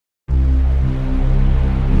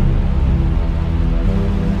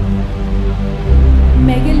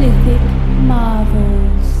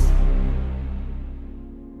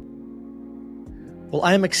Well,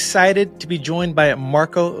 I am excited to be joined by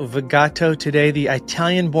Marco Vigato today, the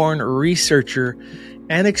Italian-born researcher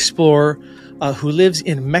and explorer who lives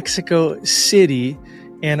in Mexico City.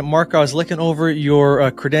 And Marco, I was looking over your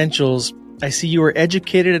credentials. I see you were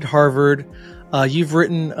educated at Harvard. You've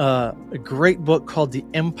written a great book called The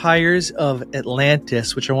Empires of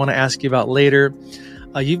Atlantis, which I want to ask you about later.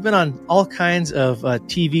 You've been on all kinds of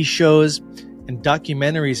TV shows and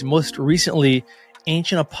documentaries, most recently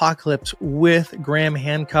Ancient Apocalypse with Graham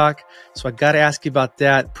Hancock. So I got to ask you about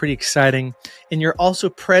that. Pretty exciting. And you're also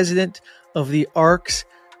president of the Arcs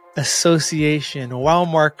Association. Wow,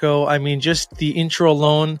 Marco. I mean, just the intro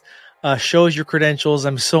alone shows your credentials.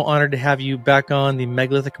 I'm so honored to have you back on the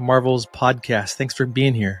Megalithic Marvels podcast. Thanks for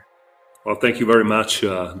being here. Well, thank you very much,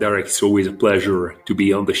 Derek. It's always a pleasure to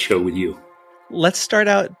be on the show with you. Let's start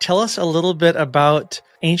out. Tell us a little bit about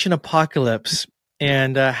Ancient Apocalypse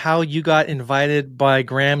and how you got invited by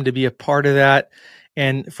Graham to be a part of that.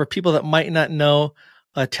 And for people that might not know,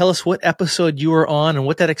 tell us what episode you were on and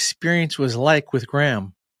what that experience was like with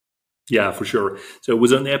Graham. Yeah, for sure. So it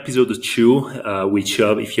was on episode 2, which,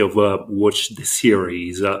 if you have watched the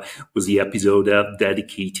series, was the episode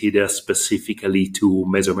dedicated specifically to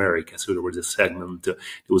Mesoamerica. So there was a segment that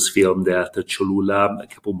was filmed at Cholula, a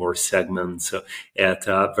couple more segments at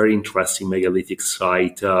a very interesting megalithic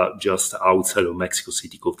site just outside of Mexico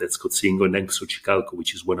City called Texcocingo, and then Xochicalco,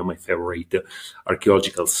 which is one of my favorite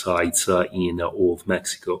archaeological sites in all of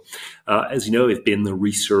Mexico. As you know, I've been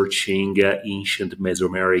researching ancient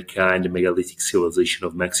Mesoamerica and the megalithic civilization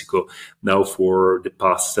of Mexico now for the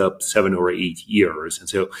past 7 or 8 years. And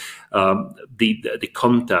so the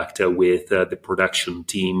contact with the production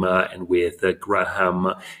team and with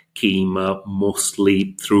Graham came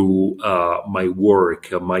mostly through my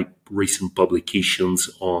work, my recent publications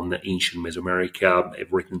on ancient Mesoamerica.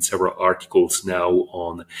 I've written several articles now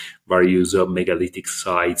on various megalithic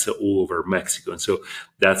sites all over Mexico. And so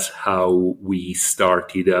that's how we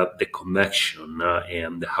started the connection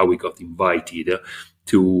and how we got invited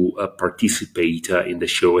to participate in the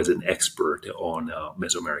show as an expert on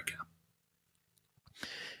Mesoamerica.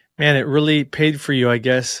 Man, it really paid for you, I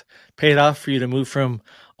guess, paid off for you to move from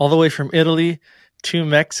all the way from Italy to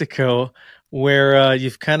Mexico, where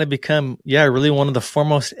you've kind of become, really one of the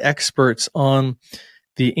foremost experts on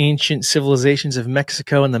the ancient civilizations of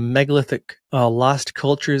Mexico and the megalithic lost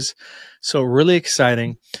cultures. So really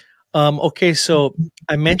exciting. Okay, so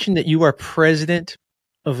I mentioned that you are president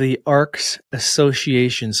of the Arcs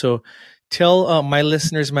Association. So tell my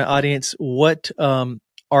listeners, my audience, what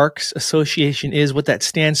Arcs Association is, what that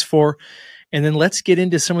stands for, and then let's get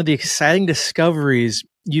into some of the exciting discoveries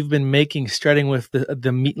you've been making, starting with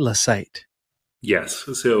the Mitla site. Yes.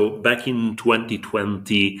 So back in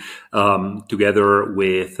 2020, together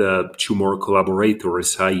with 2 more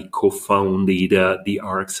collaborators, I co-founded the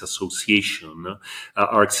Arcs Association.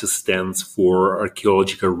 Arcs stands for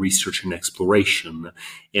Archaeological Research and Exploration.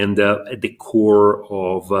 And at the core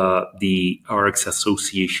of the Arcs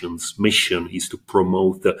Association's mission is to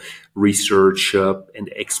promote research and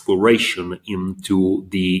exploration into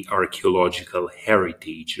the archaeological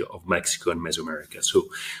heritage of Mexico and Mesoamerica. So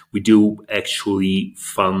we do actually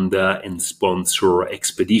fund and sponsor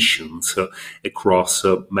expeditions across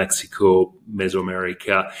Mexico,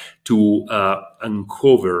 Mesoamerica to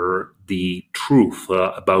uncover the truth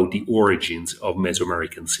about the origins of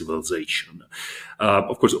Mesoamerican civilization.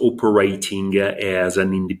 Of course, operating as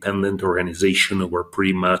an independent organization, we're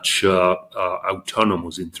pretty much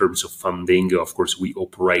autonomous in terms of funding. Of course, we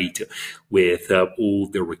operate with all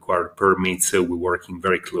the required permits. We work in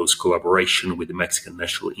very close collaboration with the Mexican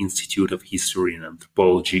National Institute of History and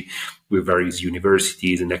Anthropology, with various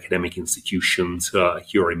universities and academic institutions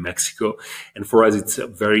here in Mexico. And for us, it's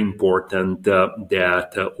very important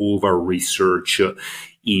that all of our research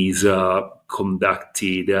is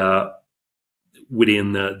conducted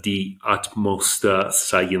within the utmost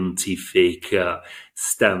scientific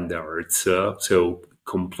standards. So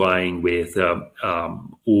complying with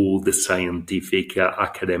all the scientific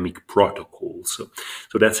academic protocols.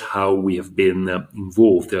 So that's how we have been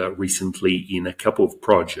involved recently in a couple of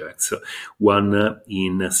projects. One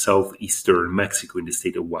in southeastern Mexico in the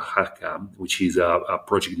state of Oaxaca, which is a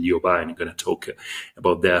project Lioba, and I'm going to talk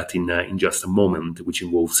about that in just a moment, which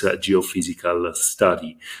involves a geophysical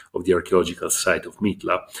study of the archaeological site of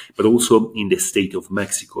Mitla, but also in the state of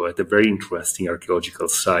Mexico at a very interesting archaeological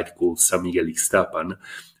site called San Miguel Ixtapan,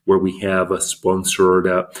 where we have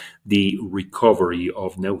sponsored the recovery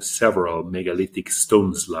of now several megalithic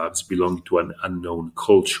stone slabs belonging to an unknown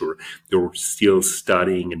culture. They're still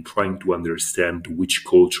studying and trying to understand to which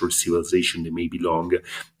culture, civilization they may belong,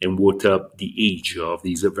 and what the age of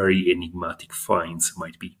these very enigmatic finds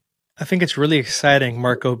might be. I think it's really exciting,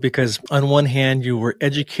 Marco, because on one hand, you were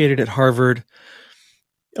educated at Harvard.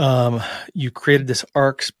 You created this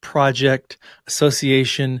ARCS project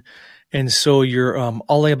association. And so you're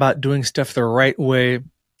all about doing stuff the right way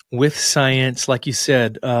with science, like you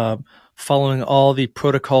said, following all the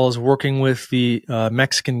protocols, working with the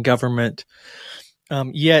Mexican government.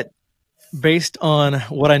 Yet, based on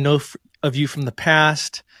what I know of you from the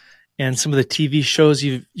past and some of the TV shows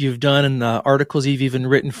you've done and the articles you've even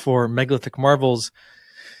written for Megalithic Marvels,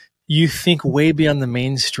 you think way beyond the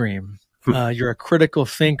mainstream. You're a critical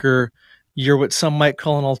thinker. You're what some might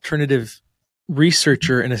call an alternative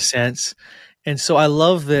researcher in a sense. And so I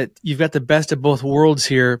love that you've got the best of both worlds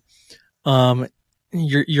here.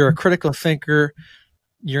 You're a critical thinker.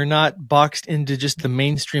 You're not boxed into just the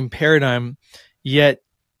mainstream paradigm, yet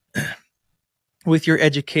with your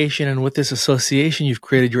education and with this association you've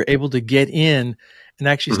created, you're able to get in and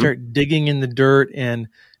actually start digging in the dirt and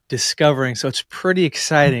discovering. So it's pretty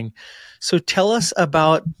exciting. So tell us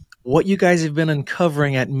about what you guys have been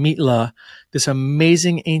uncovering at Mitla, this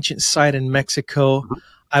amazing ancient site in Mexico.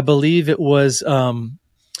 I believe it was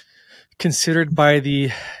considered by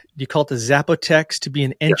you call it the Zapotecs to be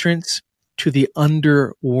an entrance to the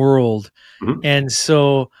Underworld. And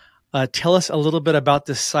so tell us a little bit about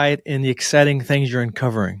the site and the exciting things you're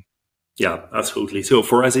uncovering. Yeah, absolutely. So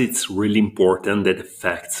for us, it's really important that the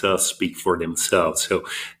facts speak for themselves. So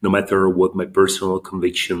no matter what my personal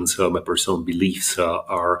convictions, my personal beliefs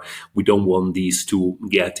are, we don't want these to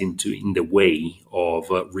get in the way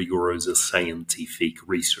of rigorous scientific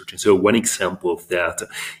research. And so one example of that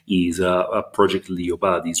is Project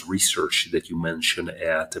Leobadi's research that you mentioned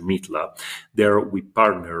at Mitla. There we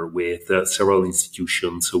partner with several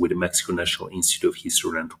institutions, so with the Mexico National Institute of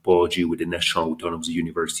History and Anthropology, with the National Autonomous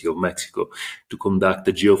University of Mexico, to conduct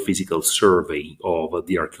a geophysical survey of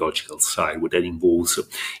the archaeological site. What that involves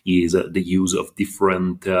is the use of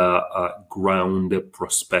different ground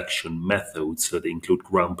prospection methods that include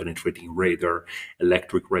ground penetrating radar,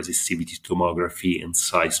 electric resistivity tomography, and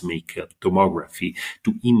seismic tomography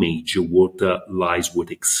to image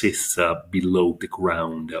what exists below the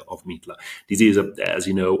ground of Mitla. This is, as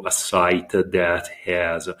you know, a site that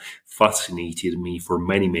has fascinated me for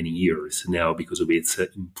many, many years now because of its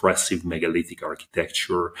impressive megalithic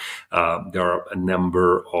architecture. There are a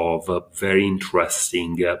number of very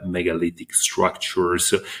interesting megalithic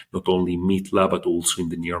structures, not only in Mitla, but also in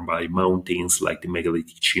the nearby mountains, like the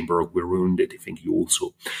megalithic chamber of Wirun that I think you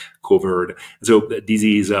also covered. So this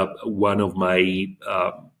is one of my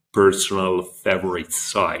personal favorite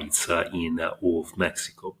sites in all of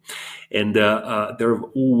Mexico. And there have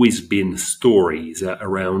always been stories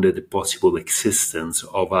around the possible existence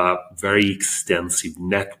of a very extensive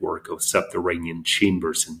network of subterranean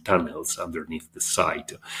chambers and tunnels underneath the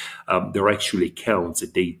site. There are actually accounts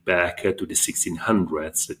that date back to the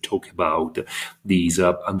 1600s that talk about these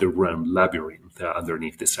underground labyrinth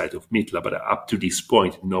underneath the site of Mitla. But up to this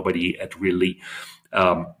point, nobody had really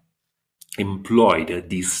employed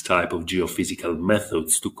these type of geophysical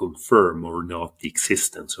methods to confirm or not the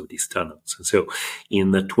existence of these tunnels. And so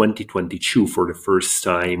in 2022, for the first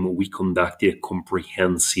time, we conducted a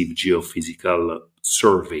comprehensive geophysical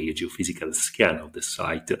survey, a geophysical scan of the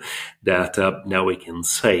site that now I can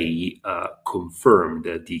say confirmed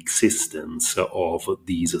the existence of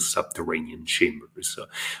these subterranean chambers.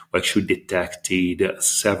 We actually detected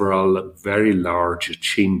several very large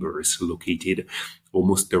chambers located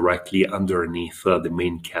almost directly underneath the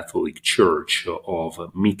main Catholic Church of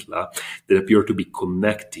Mitla that appear to be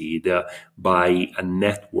connected by a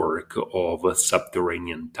network of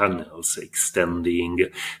subterranean tunnels extending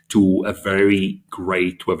to a very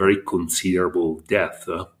considerable depth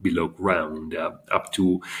below ground, up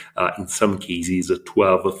to, in some cases,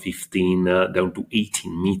 12, 15, down to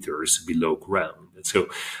 18 meters below ground. So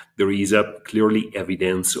there is clearly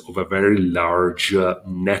evidence of a very large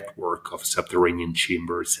network of subterranean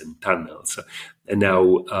chambers and tunnels. And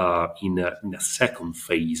now in a second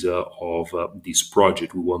phase of this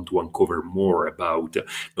project, we want to uncover more about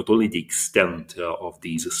not only the extent of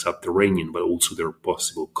these subterranean, but also their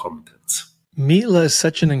possible contents. Mitla is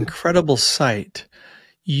such an incredible site.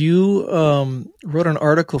 You wrote an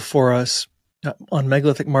article for us on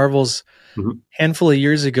Megalithic Marvels handful of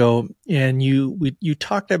years ago, and you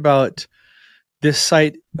talked about this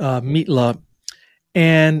site, Mitla,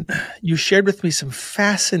 and you shared with me some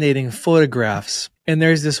fascinating photographs and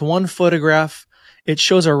there's this one photograph. It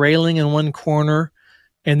shows a railing in one corner,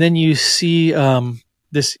 and then you see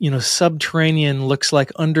this, subterranean, looks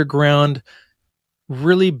like underground,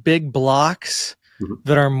 really big blocks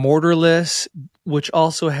that are mortarless, which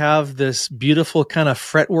also have this beautiful kind of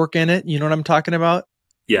fretwork in it. You know what I'm talking about?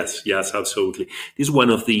 Yes, absolutely. This is one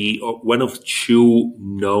of two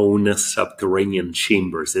known subterranean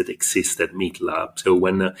chambers that exist at Mitla. So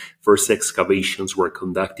when first excavations were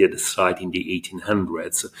conducted at the site in the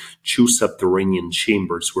 1800s, two subterranean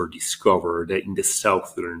chambers were discovered in the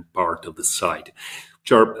southern part of the site,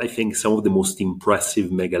 which are, I think, some of the most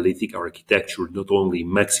impressive megalithic architecture, not only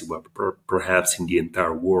in Mexico, but perhaps in the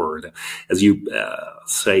entire world. As you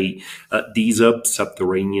say, these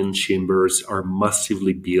subterranean chambers are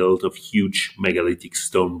massively built of huge megalithic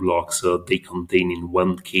stone blocks. They contain, in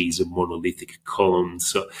one case, monolithic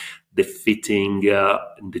columns. The fitting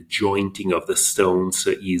and the jointing of the stones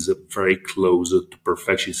is very close to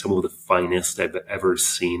perfection, some of the finest I've ever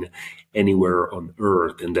seen anywhere on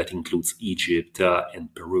earth, and that includes Egypt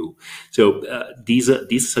and Peru. So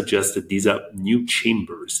these suggest that these are new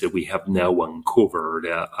chambers that we have now uncovered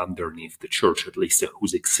underneath the church, at least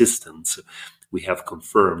whose existence we have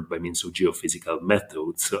confirmed by means of geophysical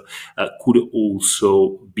methods, could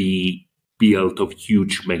also be built of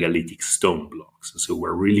huge megalithic stone blocks. So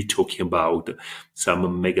we're really talking about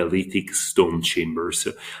some megalithic stone chambers.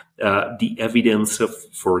 The evidence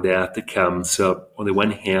for that comes, on the one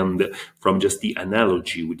hand, from just the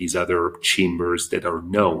analogy with these other chambers that are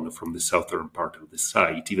known from the southern part of the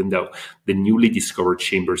site, even though the newly discovered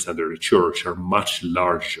chambers under the church are much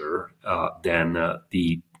larger than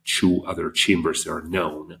the two other chambers that are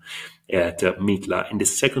known at Mitla. And the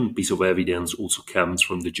second piece of evidence also comes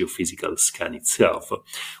from the geophysical scan itself,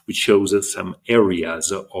 which shows us some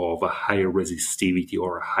areas of high resistivity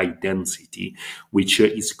or high density, which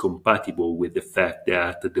is compatible with the fact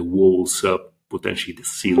that the walls, potentially the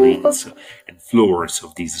ceilings and floors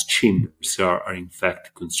of these chambers are in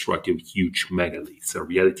fact constructed of huge megaliths. The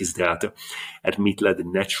reality is that at Mitla, the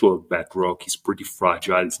natural bedrock is pretty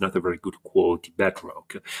fragile. It's not a very good quality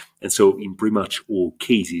bedrock. And so in pretty much all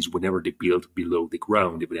cases, whenever they built below the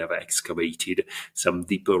ground, they would have excavated some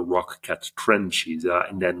deeper rock-cut trenches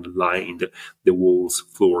and then lined the walls,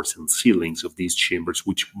 floors, and ceilings of these chambers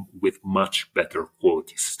with much better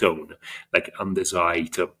quality stone, like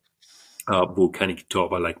andesite, volcanic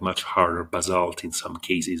tufa, like much harder basalt in some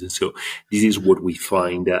cases. And so this is what we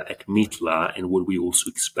find at Mitla, and what we also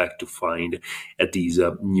expect to find at these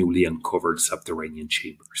newly uncovered subterranean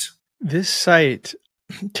chambers. This site,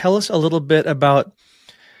 tell us a little bit about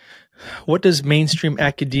what does mainstream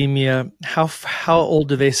academia, how old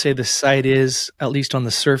do they say the site is, at least on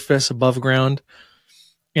the surface, above ground?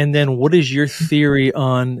 And then what is your theory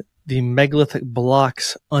on the megalithic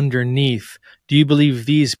blocks underneath? Do you believe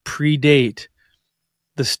these predate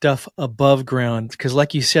the stuff above ground? Because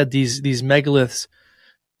like you said, these megaliths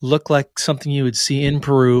look like something you would see in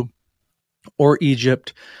Peru or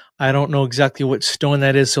Egypt. I don't know exactly what stone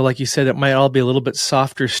that is. So like you said, it might all be a little bit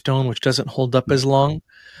softer stone, which doesn't hold up as long.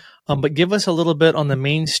 But give us a little bit on the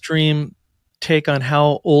mainstream take on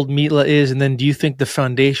how old Mitla is, and then do you think the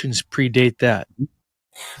foundations predate that?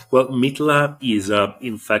 Well, Mitla is,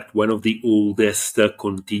 in fact, one of the oldest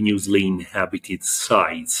continuously inhabited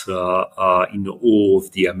sites in all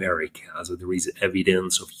of the Americas. There is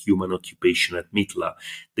evidence of human occupation at Mitla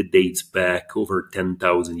that dates back over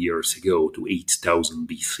 10,000 years ago to 8,000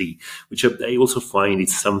 BC, which I also find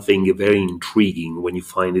is something very intriguing when you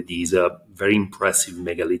find these very impressive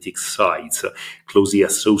megalithic sites closely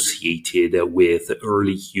associated with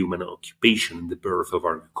early human occupation and the birth of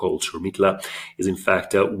agriculture. Mitla is, in fact,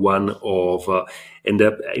 one of, and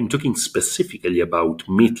I'm talking specifically about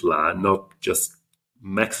Mitla, not just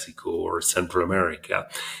Mexico or Central America,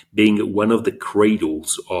 being one of the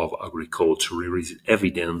cradles of agriculture. There is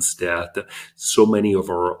evidence that so many of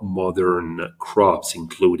our modern crops,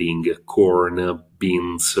 including corn,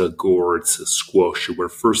 beans, gourds, squash, were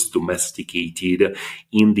first domesticated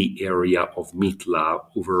in the area of Mitla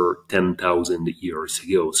over 10,000 years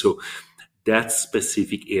ago. So that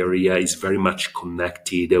specific area is very much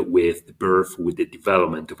connected with the birth, with the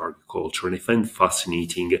development of agriculture. And I find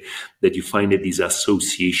fascinating that you find that this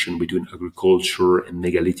association between agriculture and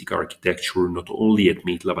megalithic architecture, not only at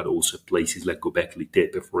Mitla, but also at places like Göbekli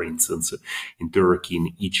Tepe, for instance, in Turkey, in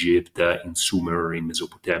Egypt, in Sumer, in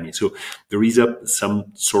Mesopotamia. So there is some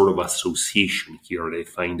sort of association here that I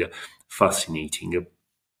find fascinating.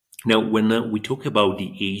 Now, when we talk about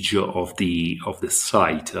the age of the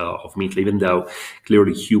site of Mitla, even though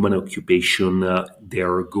clearly human occupation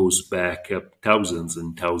there goes back thousands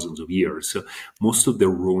and thousands of years, most of the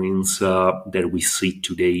ruins that we see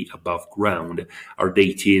today above ground are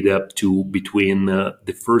dated up to between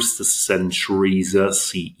the first centuries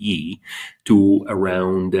CE to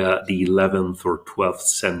around the 11th or 12th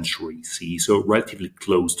century CE, so relatively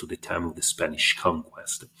close to the time of the Spanish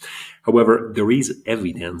conquest. However, there is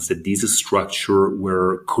evidence that these structures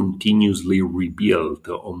were continuously rebuilt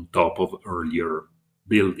on top of earlier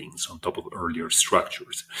buildings, on top of earlier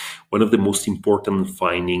structures. One of the most important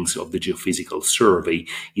findings of the geophysical survey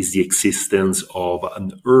is the existence of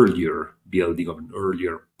an earlier building, of an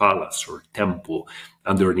earlier palace or temple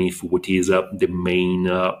underneath what is the main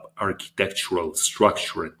architectural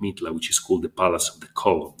structure at Mitla, which is called the Palace of the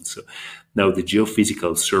Columns. Now, the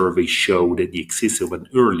geophysical survey showed the existence of an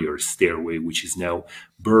earlier stairway, which is now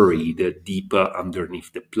buried deeper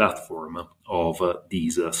underneath the platform of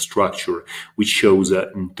this structure, which shows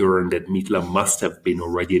in turn that Mitla must have been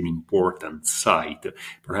already an important site,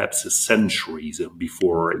 perhaps centuries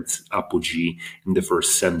before its apogee in the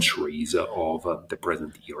first centuries of the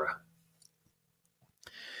present era.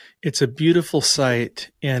 It's a beautiful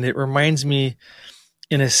site, and it reminds me,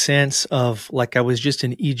 in a sense, of like I was just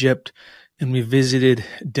in Egypt and we visited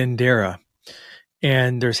Dendera,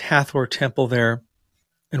 and there's Hathor Temple there.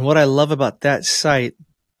 And what I love about that site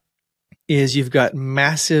is you've got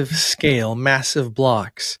massive scale, massive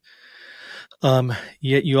blocks.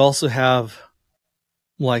 Yet you also have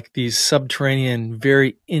like these subterranean,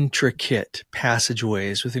 very intricate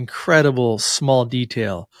passageways with incredible small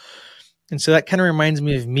detail. And so that kind of reminds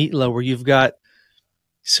me of Mitla, where you've got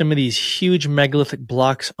some of these huge megalithic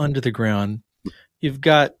blocks under the ground. You've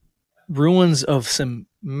got ruins of some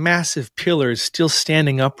massive pillars still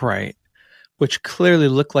standing upright, which clearly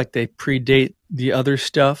look like they predate the other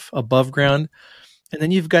stuff above ground. And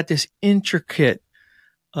then you've got this intricate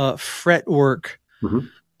fretwork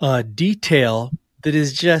detail that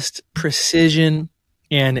is just precision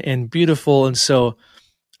and beautiful. And so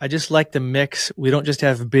I just like the mix. We don't just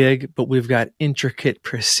have big, but we've got intricate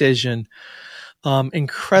precision.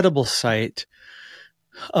 Incredible site.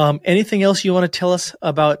 Anything else you want to tell us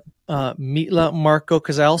about Mitla, Marco?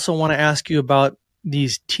 Because I also want to ask you about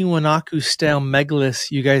these Tiwanaku-style megaliths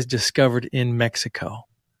you guys discovered in Mexico.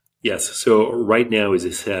 Yes. So right now, as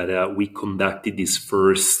I said, we conducted this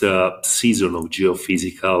first season of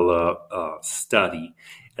geophysical study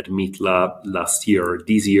at Mitla last year.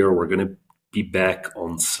 This year, we're going to be back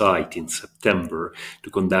on site in September to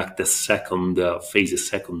conduct a second phase, a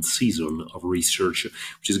second season of research,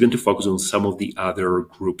 which is going to focus on some of the other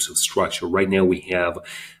groups of structure. Right now, we have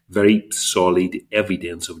very solid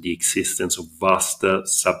evidence of the existence of vast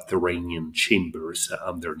subterranean chambers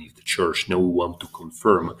underneath the church. Now we want to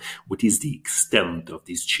confirm what is the extent of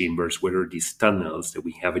these chambers, whether these tunnels that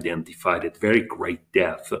we have identified at very great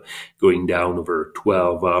depth, going down over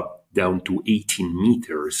 12 down to 18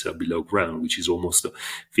 meters below ground, which is almost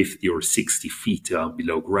 50 or 60 feet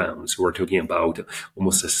below ground. So we're talking about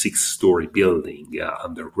almost a 6-story building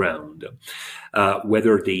underground.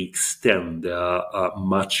 Whether they extend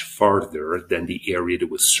much farther than the area that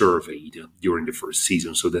was surveyed during the first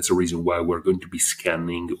season. So that's the reason why we're going to be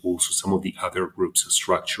scanning also some of the other groups of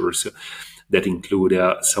structures that include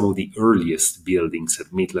some of the earliest buildings at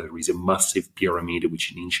Mitla. There is a massive pyramid,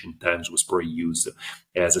 which in ancient times was probably used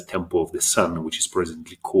as a temple of the sun, which is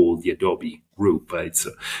presently called the Adobe Group.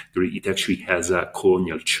 It actually has a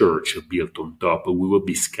colonial church built on top. We will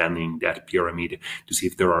be scanning that pyramid to see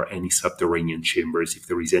if there are any subterranean chambers, if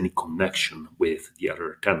there is any connection with the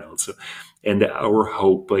other tunnels. And our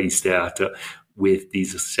hope is that with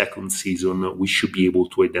this second season, we should be able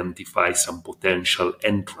to identify some potential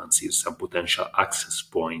entrances, some potential access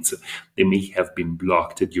points that may have been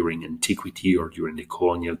blocked during antiquity or during the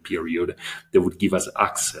colonial period that would give us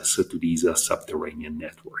access to this subterranean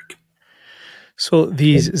network. So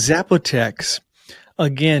these Zapotecs,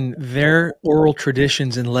 again, their oral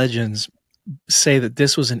traditions and legends say that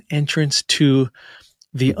this was an entrance to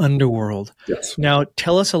the underworld. Yes. Now,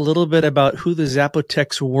 tell us a little bit about who the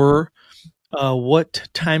Zapotecs were. What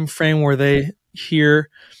time frame were they here?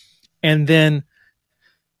 And then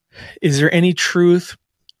is there any truth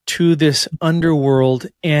to this underworld?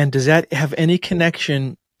 And does that have any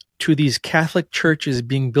connection to these Catholic churches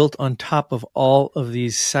being built on top of all of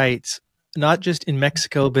these sites, not just in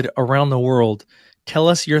Mexico, but around the world? Tell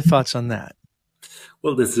us your thoughts on that.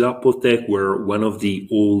 Well, the Zapotec were one of the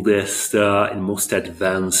oldest and most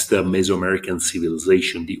advanced Mesoamerican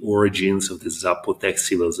civilization. The origins of the Zapotec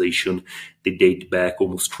civilization, they date back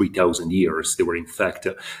almost 3,000 years. They were, in fact,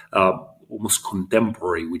 almost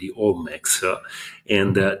contemporary with the Olmecs,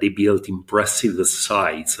 and they built impressive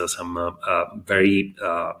sites, some very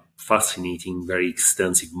fascinating, very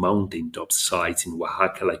extensive mountaintop sites in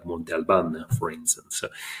Oaxaca, like Monte Alban, for instance.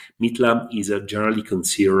 Mitla is generally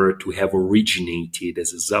considered to have originated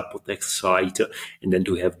as a Zapotec site and then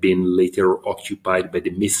to have been later occupied by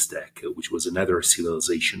the Mixtec, which was another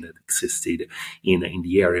civilization that existed in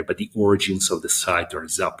the area, but the origins of the site are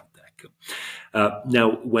Zapotec.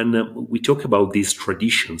 Now, when we talk about these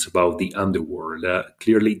traditions about the underworld,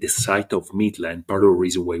 clearly the site of Mitla, and part of the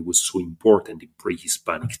reason why it was so important in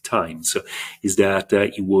pre-Hispanic times, is that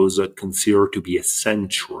it was considered to be a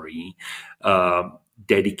sanctuary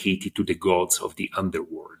dedicated to the gods of the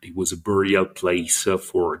underworld. It was a burial place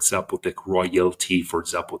for Zapotec royalty, for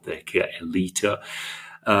Zapotec elite.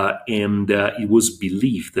 And it was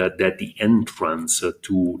believed that the entrance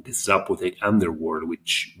to the Zapotec underworld,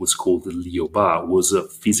 which was called the Lioba, was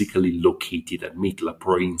physically located at Mitla,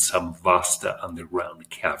 probably in some vast underground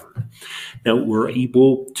cavern. Now, we're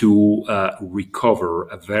able to recover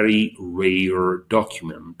a very rare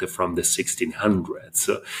document from the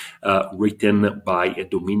 1600s, written by a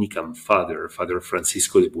Dominican father, Father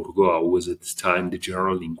Francisco de Burgoa, who was at the time the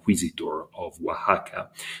General Inquisitor of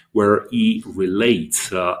Oaxaca, where he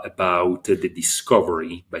relates about the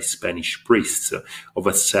discovery by Spanish priests of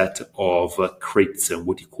a set of crypts and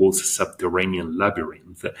what he calls a subterranean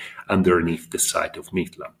labyrinth underneath the site of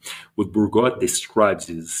Mitla. What Burgoa describes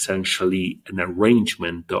is essentially an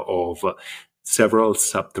arrangement of several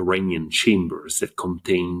subterranean chambers that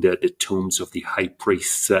contained the tombs of the high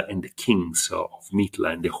priests and the kings of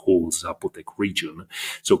Mitla and the whole Zapotec region.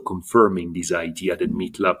 So confirming this idea that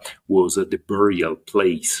Mitla was the burial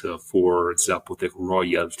place for Zapotec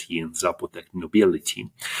royalty and Zapotec nobility.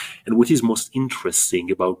 And what is most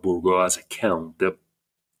interesting about Burgoa's account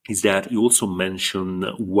is that he also mentioned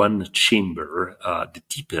one chamber, the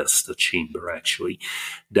deepest chamber actually,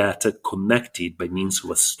 that connected by means of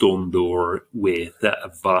a stone door with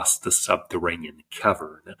a vast subterranean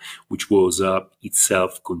cavern, which was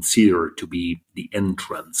itself considered to be the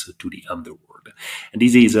entrance to the underworld. And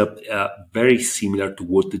this is very similar to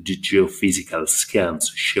what the geophysical scans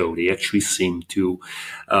show. They actually seem to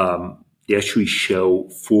they actually show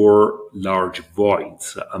four large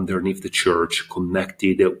voids underneath the church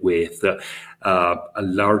connected with a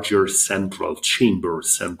larger central chamber,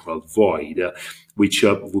 central void, which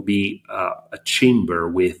would be a chamber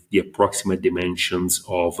with the approximate dimensions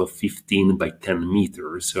of 15 by 10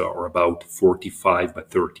 meters, or about 45 by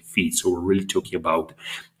 30 feet. So we're really talking about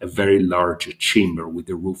a very large chamber with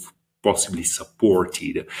the roof possibly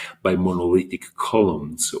supported by monolithic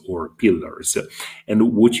columns or pillars.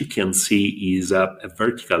 And what you can see is a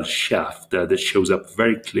vertical shaft that shows up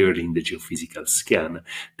very clearly in the geophysical scan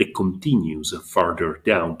that continues farther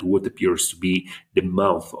down to what appears to be the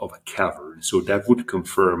mouth of a cavern. So that would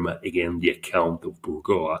confirm, again, the account of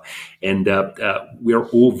Burgoa. And we are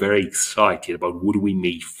all very excited about what we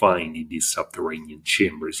may find in these subterranean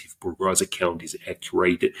chambers. If Burgoa's account is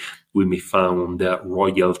accurate, we may find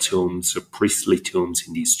royal tombs, priestly tombs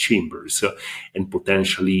in these chambers, and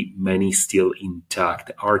potentially many still intact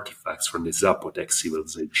artifacts from the Zapotec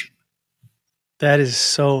civilization. That is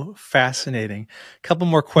so fascinating. A couple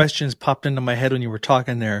more questions popped into my head when you were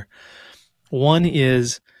talking there. One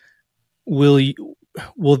is, will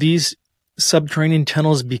these subterranean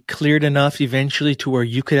tunnels be cleared enough eventually to where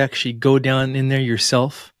you could actually go down in there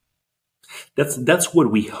yourself? That's what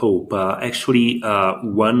we hope. Actually,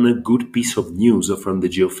 one good piece of news from the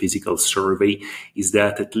geophysical survey is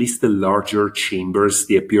that at least the larger chambers,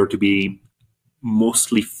 they appear to be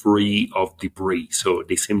mostly free of debris. So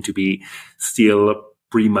they seem to be still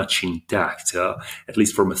pretty much intact, at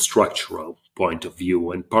least from a structural point of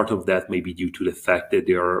view. And part of that may be due to the fact that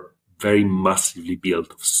they are very massively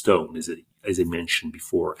built of stone, as I mentioned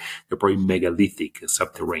before. They're probably megalithic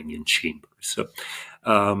subterranean chambers.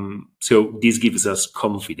 So this gives us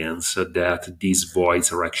confidence that these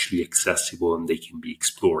voids are actually accessible and they can be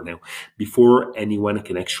explored. Now, before anyone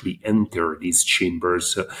can actually enter these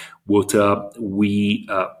chambers, what we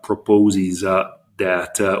propose is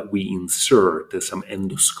that we insert some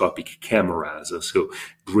endoscopic cameras, so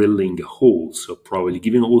drilling holes, so probably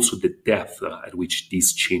giving also the depth at which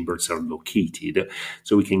these chambers are located,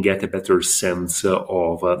 so we can get a better sense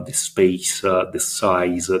of the space, the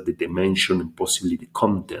size, the dimension, and possibly the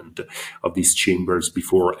content of these chambers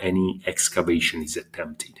before any excavation is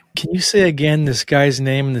attempted. Can you say again this guy's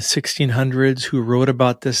name in the 1600s who wrote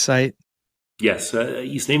about this site? Yes,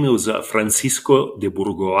 his name was Francisco de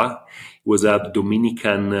Burgoa. He was a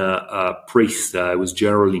Dominican priest. He was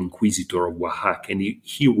general inquisitor of Oaxaca, and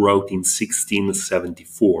he wrote in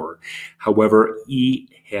 1674. However, he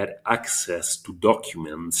had access to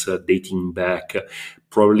documents dating back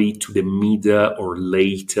probably to the mid or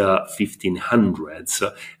late 1500s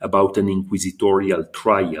about an inquisitorial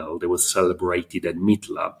trial that was celebrated at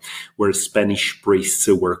Mitla, where Spanish priests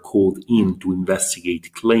were called in to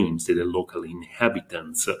investigate claims that the local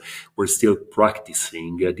inhabitants were still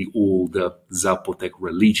practicing the old Zapotec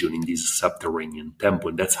religion in this subterranean temple.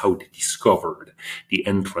 And that's how they discovered the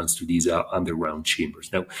entrance to these underground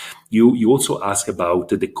chambers. Now, you also ask about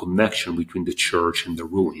the connection between the church and the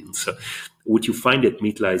ruins. What you find at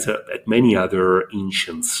Mitla is at many other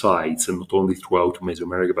ancient sites, and not only throughout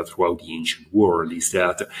Mesoamerica, but throughout the ancient world, is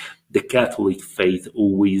that the Catholic faith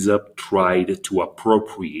always tried to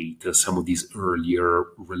appropriate some of these earlier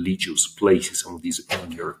religious places, some of these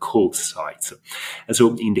earlier cult sites. And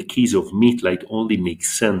so in the case of Mitla, it only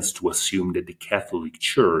makes sense to assume that the Catholic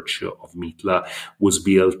Church of Mitla was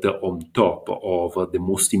built on top of the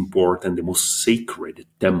most important, the most sacred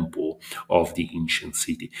temple of the ancient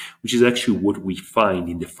city, which is actually what we find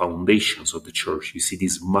in the foundations of the church. You see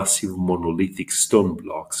these massive monolithic stone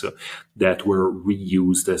blocks that were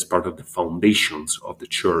reused as part of the foundations of the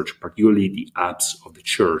church, particularly the apse of the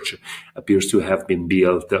church appears to have been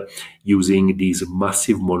built using these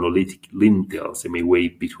massive monolithic lintels. They may weigh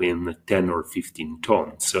between 10 or 15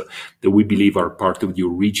 tons that we believe are part of the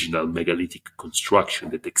original megalithic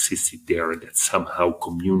construction that existed there and that somehow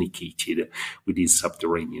communicated with these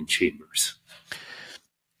subterranean chambers.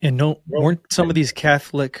 And weren't some of these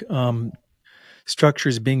Catholic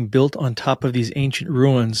structures being built on top of these ancient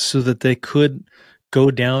ruins so that they could go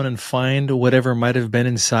down and find whatever might have been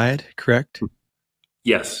inside, correct?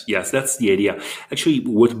 Yes, that's the idea. Actually,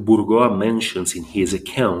 what Burgoa mentions in his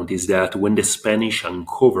account is that when the Spanish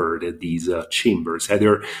uncovered these chambers,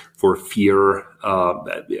 either for fear,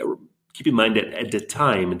 keep in mind that at the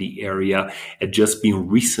time the area had just been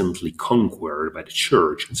recently conquered by the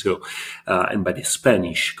church, and so and by the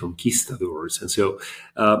Spanish conquistadors, and so.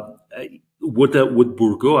 What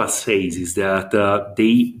Burgoa says is that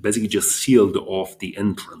they basically just sealed off the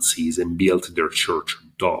entrances and built their church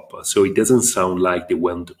on top. So it doesn't sound like they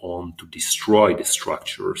went on to destroy the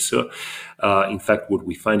structures. In fact, what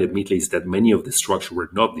we find at Mitla is that many of the structures were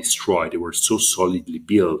not destroyed. They were so solidly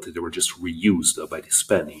built, they were just reused by the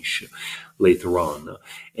Spanish later on.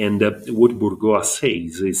 And what Burgoa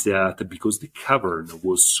says is that because the cavern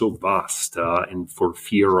was so vast and for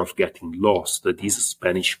fear of getting lost, these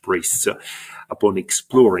Spanish priests, upon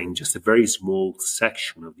exploring just a very small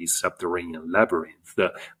section of this subterranean labyrinth,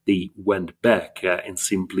 they went back and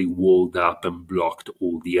simply walled up and blocked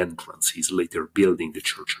all the entrances, later building the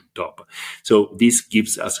church on top. So this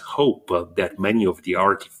gives us hope that many of the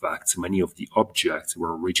artifacts, many of the objects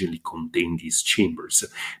were originally contained in these chambers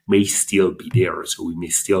may still be there. So we may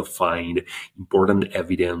still find important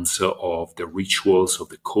evidence of the rituals, of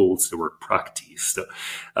the cults that were practiced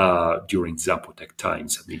during Zapotec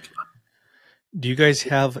times at Mitla. Do you guys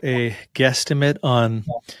have a guesstimate on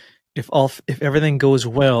if everything goes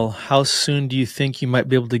well, how soon do you think you might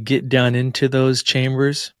be able to get down into those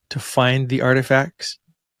chambers to find the artifacts?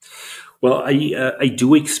 Well, I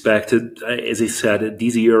do expect it. As I said,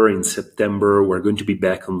 this year in September, we're going to be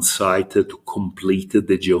back on site to complete the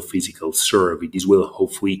geophysical survey. This will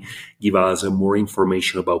hopefully give us more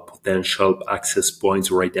information about potential access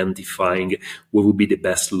points or identifying what would be the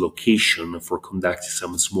best location for conducting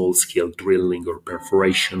some small-scale drilling or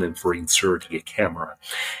perforation and for inserting a camera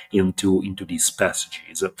into these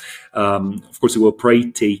passages. Of course, it will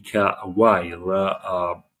probably take a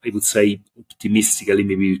while. I would say optimistically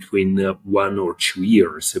maybe between 1 or 2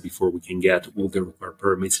 years before we can get all the required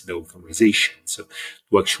permits and authorizations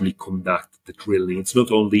to actually conduct the drilling. It's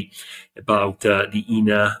not only about the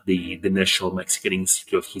INA, the National Mexican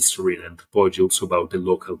Institute of History and Anthropology, also about the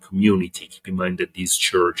local community. Keep in mind that this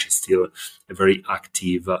church is still a very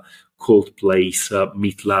active cult place.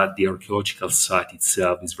 Mitla, the archaeological site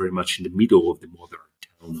itself, is very much in the middle of the modern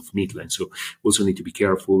of Mitla. And so we also need to be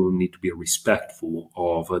careful, we need to be respectful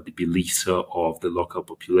of the beliefs of the local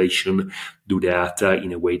population, do that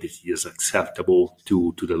in a way that is acceptable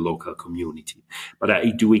to the local community. But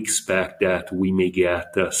I do expect that we may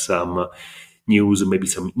get some news, maybe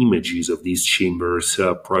some images of these chambers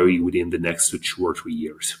probably within the next 2 or 3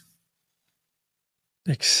 years.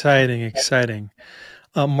 Exciting.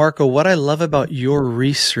 Marco, what I love about your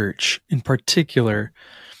research in particular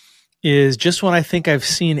is just when I think I've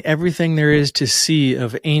seen everything there is to see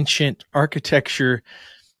of ancient architecture,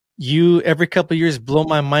 you every couple of years blow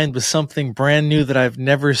my mind with something brand new that I've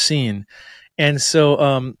never seen. And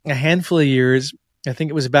so a handful of years, I think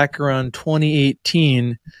it was back around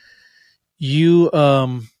 2018, you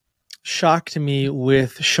shocked me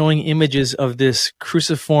with showing images of this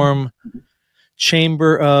cruciform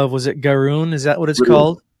chamber of, was it Garoon? Is that what it's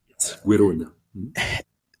called? Yes, Garoon.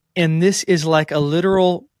 And this is like a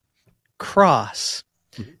literal cross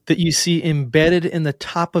that you see embedded in the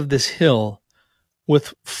top of this hill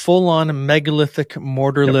with full-on megalithic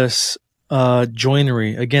mortarless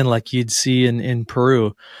joinery, again, like you'd see in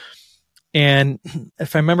Peru. And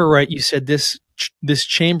if I remember right, you said this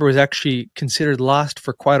chamber was actually considered lost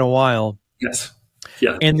for quite a while. Yes.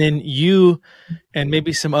 Yeah. And then you and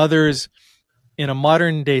maybe some others in a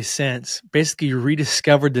modern day sense basically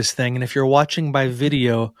rediscovered this thing. And if you're watching by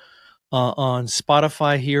video on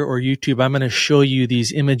Spotify here or YouTube, I'm going to show you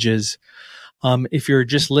these images. If you're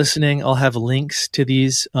just listening, I'll have links to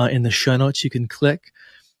these in the show notes you can click.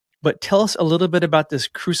 But tell us a little bit about this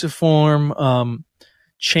cruciform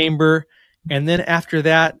chamber. And then after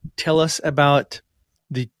that, tell us about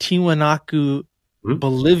the Tiwanaku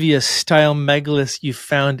Bolivia style megaliths you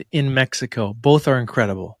found in Mexico. Both are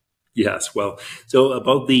incredible. Yes, well, so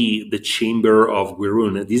about the chamber of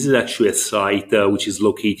Guirun, this is actually a site which is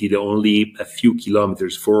located only a few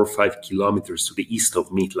kilometers, 4 or 5 kilometers to the east of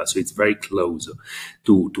Mitla. So it's very close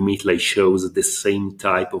to Mitla. It shows the same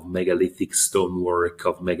type of megalithic stonework,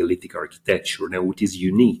 of megalithic architecture. Now, what is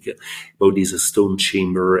unique about this stone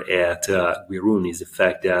chamber at Guirun is the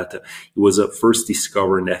fact that it was first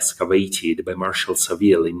discovered and excavated by Marshal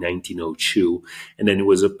Saville in 1902, and then it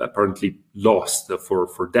was apparently lost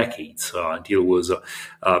for decades until it was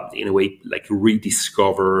in a way like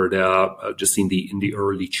rediscovered just in the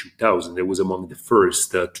early 2000s. It was among the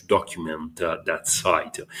first to document that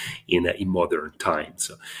site in modern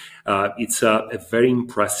times. It's a very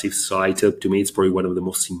impressive site. To me, it's probably one of the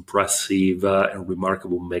most impressive and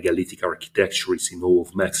remarkable megalithic architectures in all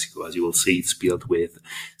of Mexico. As you will see, it's built with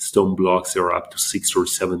stone blocks that are up to 6 or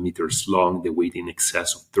 7 meters long. They weigh in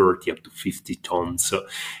excess of 30 up to 50 tons.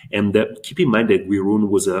 And keep in mind that Guirun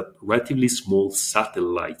was a relatively small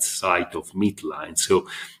satellite site of Mitla. And so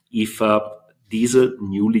if these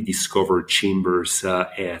newly discovered chambers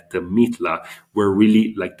at Mitla were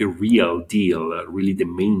really like the real deal, really the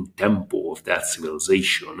main temple of that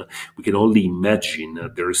civilization. We can only imagine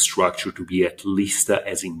their structure to be at least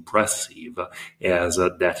as impressive as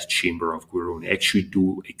that chamber of Guirun. I actually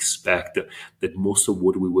do expect that most of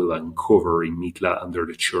what we will uncover in Mitla under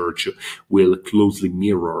the church will closely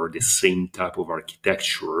mirror the same type of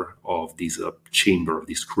architecture of this chamber, of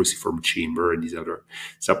this cruciform chamber, and these other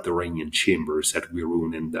subterranean chambers at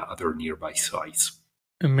Guirun and the other nearby sites.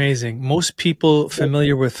 Amazing. Most people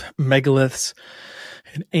familiar with megaliths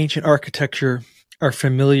and ancient architecture are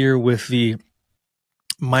familiar with the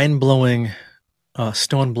mind-blowing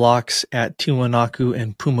stone blocks at Tiwanaku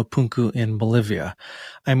and Pumapunku in Bolivia.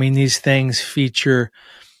 I mean, these things feature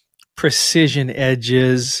precision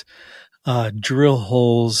edges, drill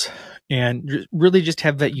holes, and really just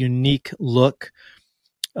have that unique look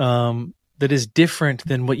that is different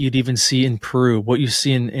than what you'd even see in Peru. What you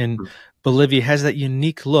see in Bolivia has that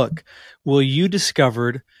unique look. Well, you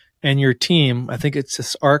discovered, and your team, I think it's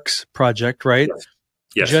this ARCS project, right?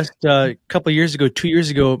 Yes. Just a couple of years ago, 2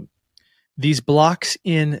 years ago, these blocks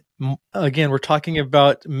in, again, we're talking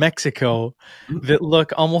about Mexico, that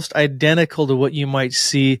look almost identical to what you might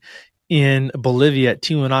see in Bolivia at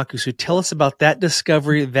Tiwanaku. So tell us about that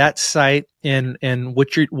discovery, that site, and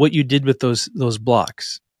what you did with those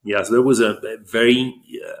blocks. Yes, there was a very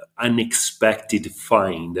unexpected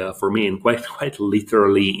find for me, and quite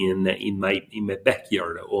literally in my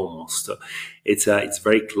backyard almost. It's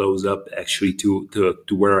very close up actually to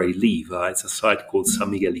where I live. It's a site called San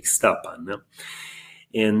Miguel Ixtapan.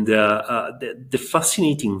 And the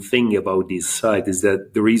fascinating thing about this site is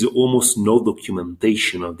that there is almost no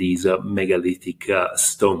documentation of these megalithic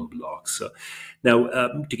stone blocks. Now,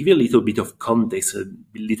 to give you a little bit of context, a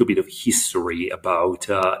little bit of history about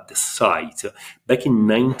the site, back in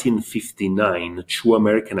 1959, two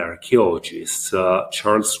American archaeologists,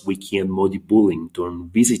 Charles Wiki and Modi Bullington,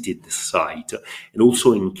 visited the site and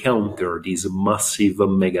also encountered these massive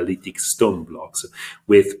megalithic stone blocks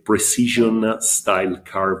with precision-style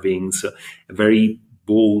carvings, very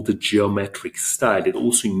bold geometric style that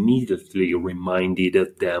also immediately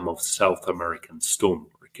reminded them of South American stonework.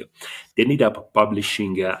 They ended up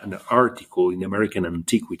publishing an article in American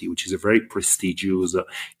Antiquity, which is a very prestigious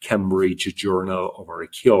Cambridge Journal of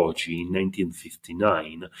Archaeology in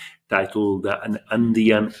 1959, titled An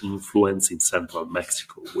Andean Influence in Central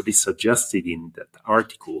Mexico. What is suggested in that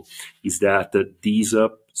article is that these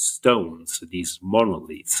stones, these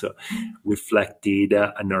monoliths, reflected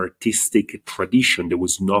an artistic tradition that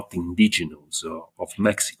was not indigenous of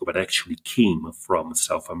Mexico, but actually came from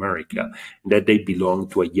South America, and that they belonged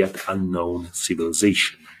to a yet unknown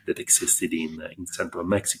civilization that existed in central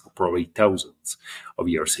Mexico, probably thousands of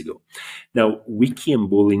years ago. Now, Wiki and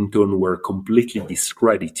Bullington were completely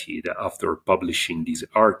discredited after publishing this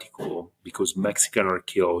article because Mexican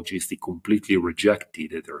archaeologists, they completely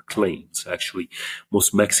rejected their claims. Actually,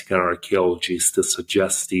 most Mexican archaeologists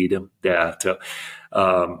suggested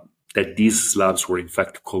that these slabs were in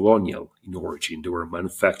fact colonial in origin. They were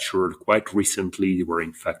manufactured quite recently. They were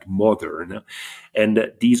in fact modern.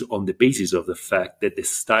 And these on the basis of the fact that the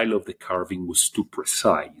style of the carving was too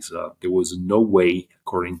precise. There was no way,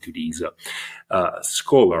 according to these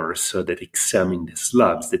scholars that examined the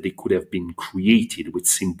slabs, that they could have been created with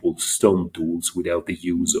simple stone tools without the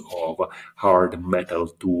use of hard metal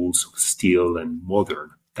tools, of steel and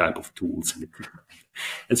modern type of tools and equipment.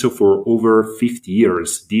 And so for over 50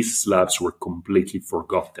 years, these slabs were completely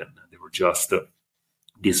forgotten. They were just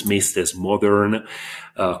dismissed as modern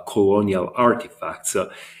colonial artifacts.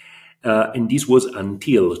 And this was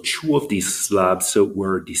until two of these slabs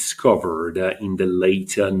were discovered in the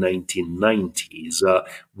late 1990s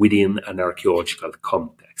within an archaeological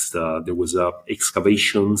context. There was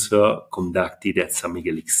excavations conducted at San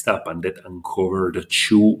Miguel Ixtapan that uncovered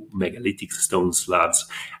two megalithic stone slabs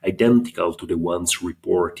identical to the ones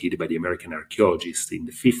reported by the American archaeologists in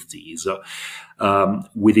the 50s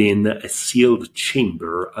within a sealed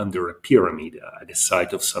chamber under a pyramid at the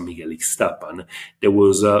site of San Miguel Ixtapan that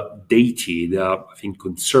was dated, I think,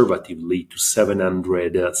 conservatively to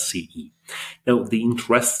 700 CE. Now, the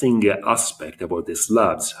interesting aspect about the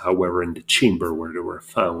slabs, however, in the chamber where they were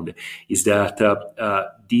found, is that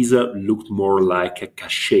these looked more like a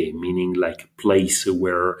cache, meaning like a place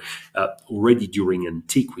where already during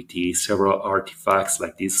antiquity, several artifacts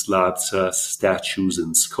like these slabs, statues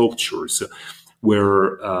and sculptures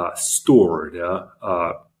were stored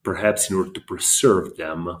perhaps in order to preserve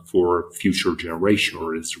them for future generations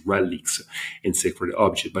or as relics and sacred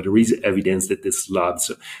objects. But there is evidence that the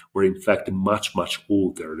slabs were in fact much, much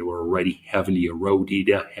older. They were already heavily eroded,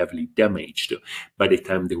 heavily damaged by the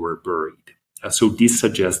time they were buried. So this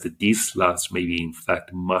suggests that these slabs may be in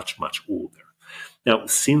fact much, much older. Now,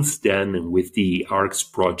 since then, and with the ARCS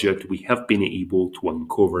project, we have been able to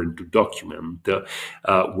uncover and to document,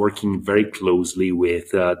 working very closely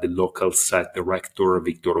with the local site director,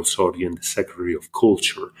 Victor Osorio, and the Secretary of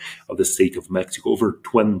Culture of the state of Mexico, over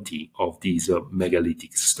 20 of these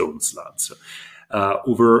megalithic stone slabs.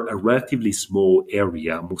 Over a relatively small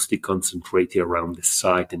area, mostly concentrated around the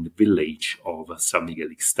site and the village of San Miguel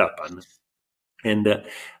Ixtapan. And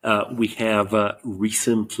we have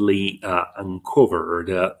recently uncovered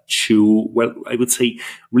I would say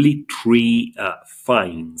really three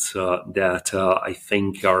finds that I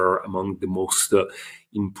think are among the most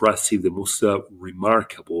impressive, the most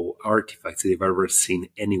remarkable artifacts that I've ever seen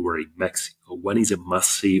anywhere in Mexico. One is a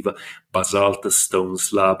massive basalt stone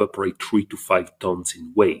slab, probably 3 to 5 tons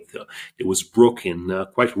in weight. It was broken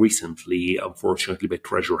quite recently, unfortunately, by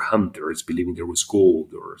treasure hunters, believing there was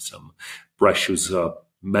gold or some precious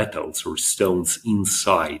metals or stones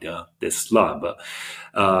inside the slab.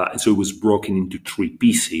 And so it was broken into 3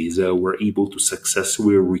 pieces. We're able to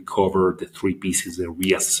successfully recover the 3 pieces and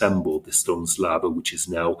reassemble the stone slab, which is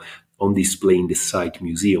now on display in the site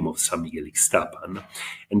museum of San Miguel Ixtapan.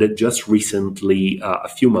 And that just recently, a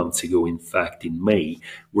few months ago, in fact, in May,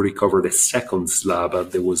 we recovered a second slab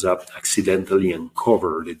that was accidentally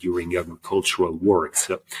uncovered during agricultural works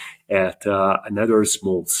at another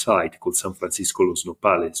small site called San Francisco Los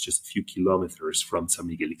Nopales, just a few kilometers from San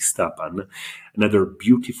Miguel Ixtapan. Another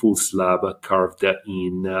beautiful slab carved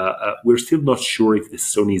in, we're still not sure if the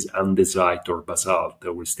stone is andesite or basalt.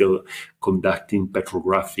 We're still conducting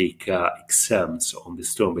petrographic exams on the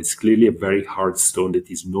stone, but it's clearly a very hard stone that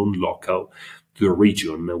is non-local to the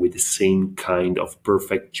region with the same kind of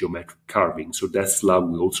perfect geometric carving. So that slab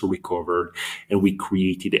we also recovered, and we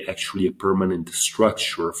created actually a permanent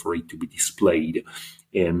structure for it to be displayed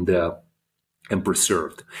and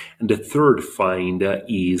preserved. And the third find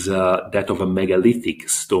is that of a megalithic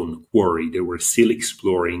stone quarry that we're still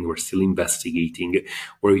exploring, we're still investigating,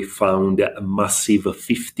 where we found a massive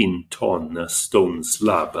 15-ton stone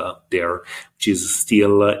slab there, which is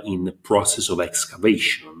still in the process of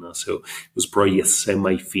excavation. So it was probably a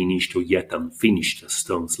semi-finished or yet unfinished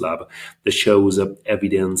stone slab that shows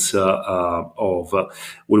evidence of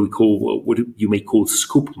what you may call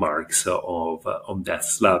scoop marks on that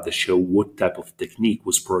slab that show what type of technique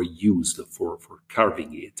was probably used for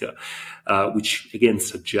carving it, which again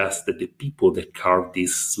suggests that the people that carved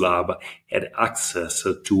this slab had access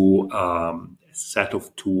to set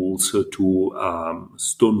of tools, to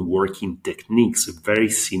stoneworking techniques very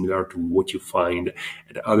similar to what you find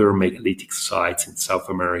at other megalithic sites in South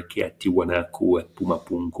America, at Tiwanaku, at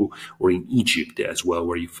Pumapunku, or in Egypt as well,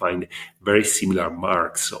 where you find very similar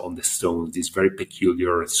marks on the stones, these very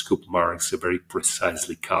peculiar scoop marks, very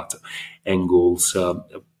precisely cut angles,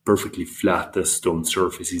 perfectly flat stone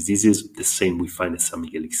surfaces. This is the same we find at San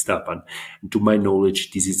Miguel Ixtapan. And to my knowledge,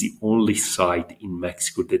 this is the only site in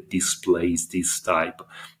Mexico that displays this type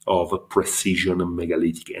of precision and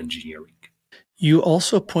megalithic engineering. You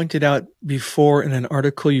also pointed out before in an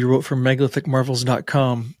article you wrote for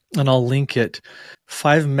megalithic.marvels.com, and I'll link it,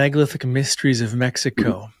 5 megalithic mysteries of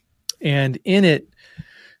Mexico. And in it,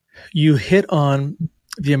 you hit on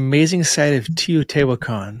the amazing site of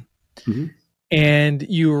Teotihuacan. Mm-hmm. And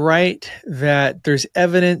you write that there's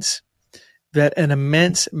evidence that an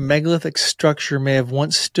immense megalithic structure may have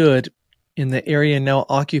once stood in the area now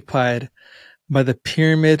occupied by the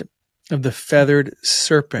Pyramid of the Feathered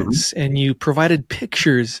Serpents. Mm-hmm. And you provided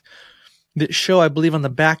pictures that show, I believe, on the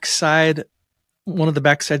backside, one of the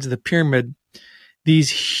backsides of the pyramid, these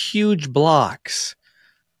huge blocks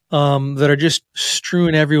that are just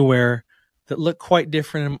strewn everywhere that look quite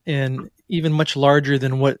different and even much larger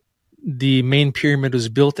than what the main pyramid was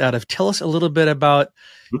built out of. Tell us a little bit about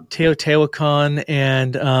Teotihuacan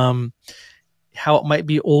and how it might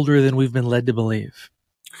be older than we've been led to believe.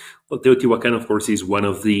 Well, Teotihuacan, of course, is one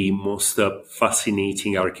of the most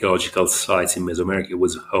fascinating archaeological sites in Mesoamerica. It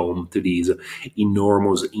was home to these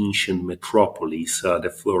enormous ancient metropolis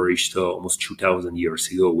that flourished almost 2,000 years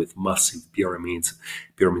ago with massive pyramids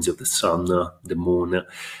of the sun, the moon.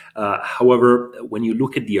 However, when you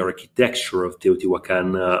look at the architecture of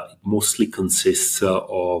Teotihuacan, it mostly consists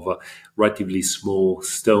of relatively small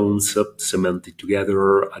stones cemented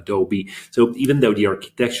together, adobe. So even though the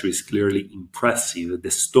architecture is clearly impressive,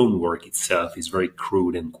 the stonework itself is very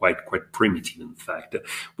crude and quite primitive, in fact,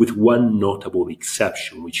 with one notable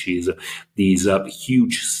exception, which is these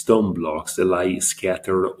huge stone blocks that lie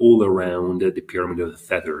scattered all around the Pyramid of the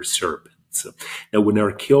Feathered Serpent. Now, when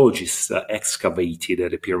archaeologists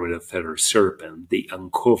excavated the Pyramid of the Feathered Serpent, they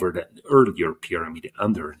uncovered an earlier pyramid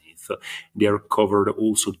underneath. They uncovered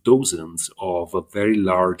also dozens of very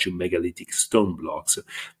large megalithic stone blocks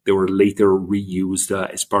that were later reused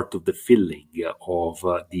as part of the filling of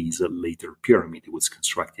these later pyramid that was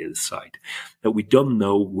constructed at the site. Now, we don't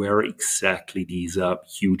know where exactly these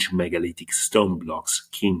huge megalithic stone blocks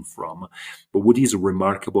came from, but what is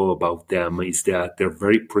remarkable about them is that they're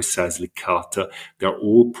very precisely cut. They're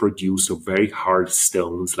all produced of very hard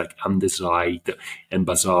stones like andesite and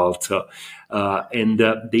basalt, and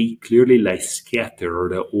they clearly lie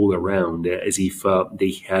scattered all around as if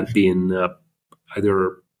they had been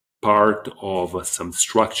either part of some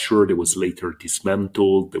structure that was later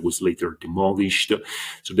dismantled, that was later demolished,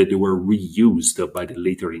 so that they were reused by the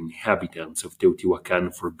later inhabitants of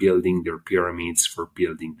Teotihuacan for building their pyramids, for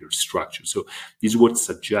building their structure. So this is what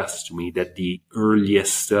suggests to me that the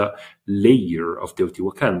earliest layer of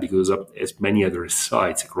Teotihuacan, because as many other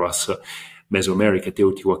sites across Mesoamerica,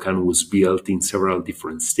 Teotihuacan was built in several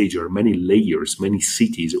different stages. There are many layers, many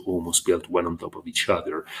cities almost built one on top of each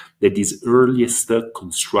other. That this earliest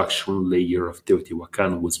construction layer of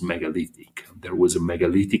Teotihuacan was megalithic. There was a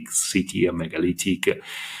megalithic city, a megalithic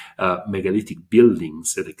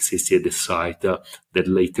buildings that existed at the site that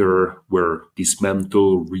later were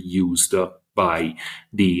dismantled, reused by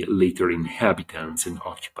the later inhabitants and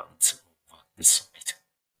occupants of the site.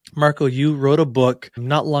 Marco, you wrote a book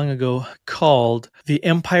not long ago called The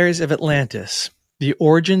Empires of Atlantis, The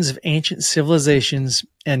Origins of Ancient Civilizations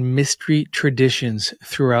and Mystery Traditions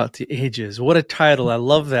Throughout the Ages. What a title. I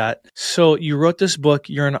love that. So you wrote this book.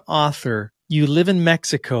 You're an author. You live in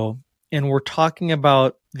Mexico, and we're talking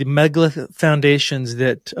about the megalithic foundations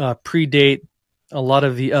that predate a lot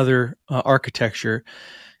of the other architecture.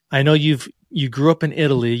 I know you've you grew up in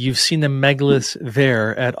Italy. You've seen the megaliths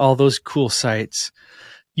there at all those cool sites.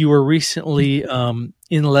 You were recently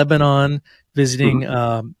in Lebanon visiting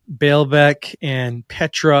Baalbek and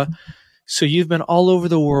Petra. So you've been all over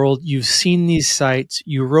the world. You've seen these sites.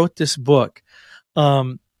 You wrote this book.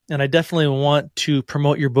 And I definitely want to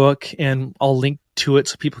promote your book, and I'll link to it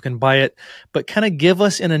so people can buy it. But kind of give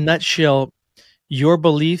us in a nutshell your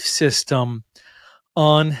belief system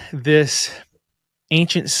on this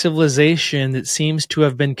ancient civilization that seems to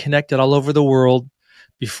have been connected all over the world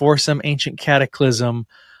before some ancient cataclysm.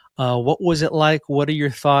 What was it like? What are your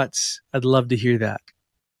thoughts? I'd love to hear that.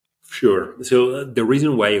 Sure. So the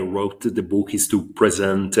reason why I wrote the book is to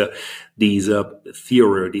present these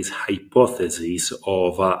theory, these hypotheses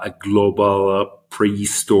of a global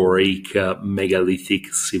prehistoric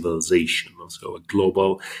megalithic civilization. So a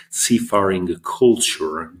global seafaring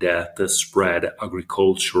culture that spread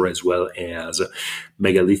agriculture as well as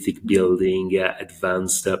megalithic building,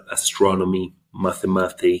 advanced astronomy,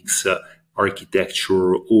 mathematics,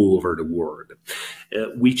 architecture all over the world,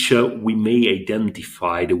 which we may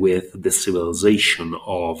identify with the civilization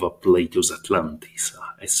of Plato's Atlantis.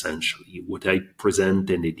 Essentially, what I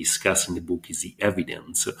present and I discuss in the book is the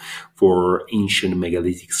evidence for ancient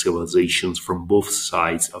megalithic civilizations from both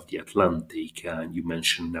sides of the Atlantic. And you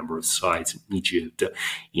mentioned a number of sites in Egypt,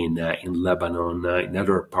 in Lebanon, in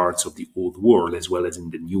other parts of the Old World, as well as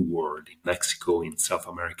in the New World, in Mexico, in South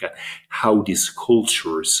America, how these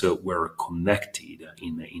cultures were connected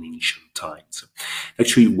in ancient times.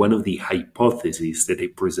 Actually, one of the hypotheses that I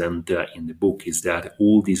present in the book is that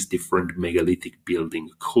all these different megalithic building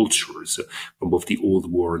cultures from both the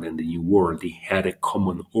Old World and the New World, they had a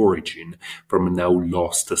common origin from a now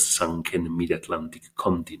lost, sunken mid-Atlantic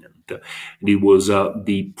continent. And it was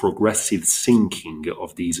the progressive sinking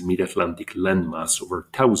of these mid-Atlantic landmass over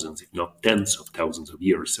thousands, if not tens of thousands of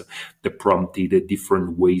years, that prompted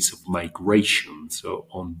different ways of migration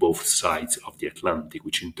on both sides of the Atlantic,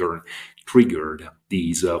 which in turn triggered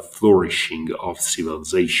these flourishing of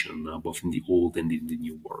civilization, both in the Old and in the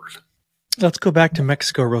New World. Let's go back to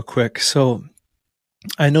Mexico real quick. So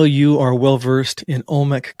I know you are well versed in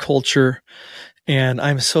Olmec culture, and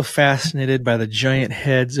I'm so fascinated by the giant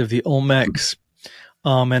heads of the Olmecs,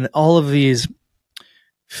 and all of these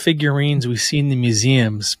figurines we see in the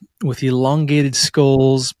museums with elongated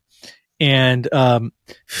skulls and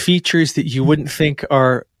features that you wouldn't think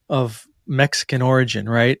are of Mexican origin,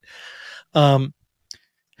 right?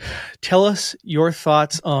 Tell us your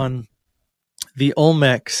thoughts on the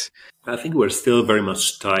Olmecs. I think we're still very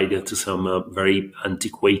much tied to some very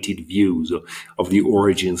antiquated views of the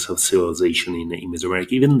origins of civilization in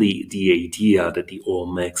Mesoamerica. Even the idea that the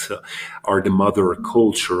Olmecs are the mother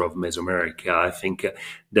culture of Mesoamerica, I think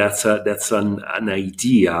that's an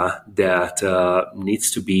idea that needs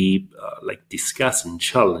to be discussed and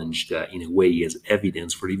challenged in a way as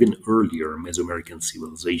evidence for even earlier Mesoamerican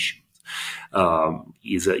civilization.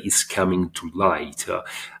 Is coming to light.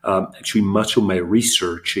 Actually, much of my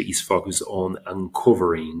research is focused on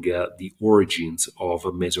uncovering the origins of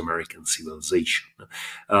Mesoamerican civilization.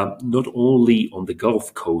 Not only on the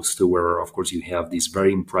Gulf Coast, where, of course, you have these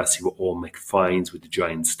very impressive Olmec finds with the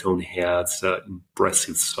giant stone heads,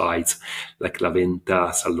 impressive sites like La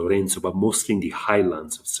Venta, San Lorenzo, but mostly in the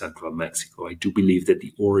highlands of central Mexico. I do believe that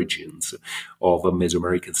the origins of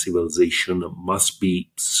Mesoamerican civilization must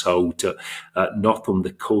be sought not on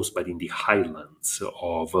the coast, but in the highlands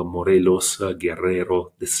of Morelos,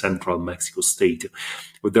 Guerrero, the central Mexico state,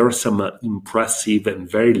 where there are some impressive and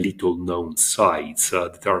very little known sites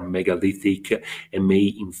that are megalithic and may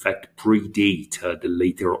in fact predate the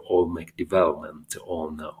later Olmec development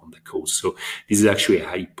on the coast. So this is actually a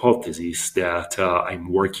hypothesis that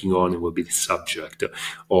I'm working on and will be the subject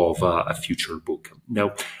of a future book.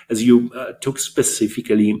 Now, as you talk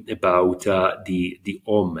specifically about the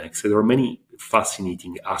Olmecs, there are many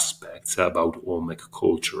fascinating aspects about Olmec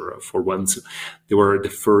culture. For once, they were the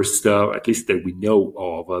first, at least that we know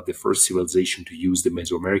of, the first civilization to use the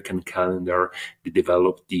Mesoamerican calendar. They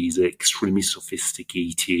developed these extremely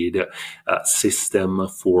sophisticated system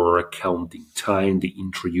for counting time. They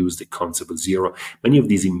introduced the concept of zero. Many of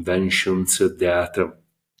these inventions that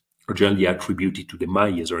are generally attributed to the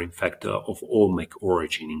Mayas are in fact of Olmec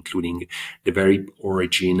origin, including the very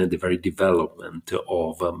origin, the very development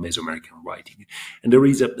of Mesoamerican writing. And there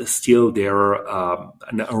is still there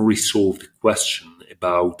an unresolved question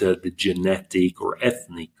about the genetic or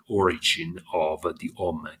ethnic origin of the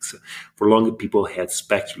Olmecs. For long, people had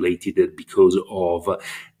speculated that because of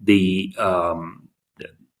the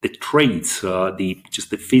the traits, just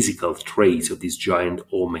the physical traits of these giant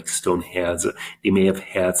Olmec stone heads, they may have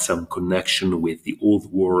had some connection with the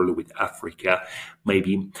old world, with Africa,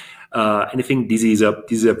 maybe. And I think this is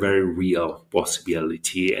a very real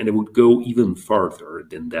possibility, and I would go even further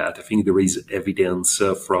than that. I think there is evidence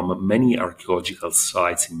from many archaeological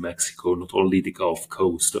sites in Mexico, not only the Gulf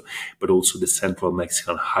Coast, but also the central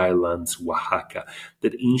Mexican highlands, Oaxaca,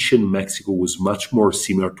 that ancient Mexico was much more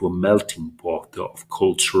similar to a melting pot of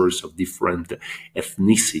cultures of different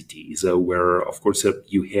ethnicities, where, of course,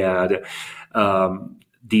 you had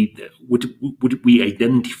what we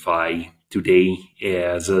identify today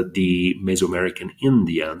as the Mesoamerican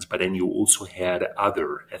Indians, but then you also had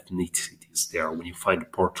other ethnicities there. When you find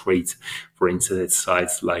portraits, for instance, at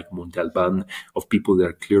sites like Monte Alban, of people that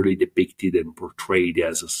are clearly depicted and portrayed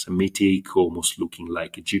as Semitic, almost looking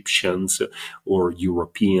like Egyptians or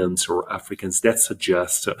Europeans or Africans, that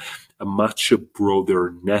suggests a much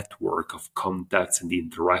broader network of contacts and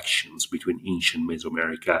interactions between ancient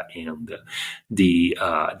Mesoamerica and the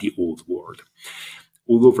Old World.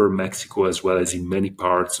 All over Mexico, as well as in many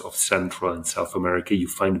parts of Central and South America, you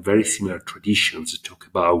find very similar traditions that talk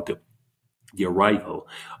about the arrival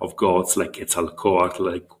of gods like Quetzalcoatl,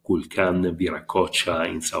 like Kukulkan, Viracocha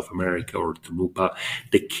in South America, or Tunupa,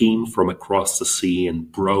 that came from across the sea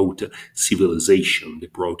and brought civilization. They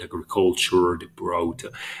brought agriculture, they brought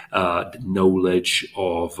the knowledge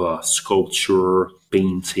of sculpture,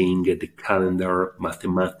 painting, the calendar,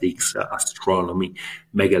 mathematics, astronomy,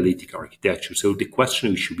 megalithic architecture. So the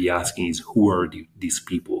question we should be asking is, who are these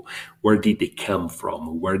people? Where did they come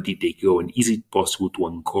from? Where did they go? And is it possible to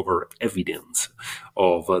uncover evidence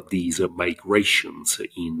of these migrations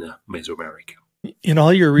in Mesoamerica? In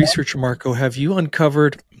all your research, Marco, have you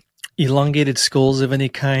uncovered elongated skulls of any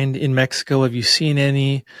kind in Mexico? Have you seen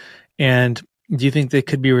any? And do you think they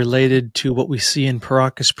could be related to what we see in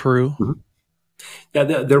Paracas, Peru? Mm-hmm. Yeah,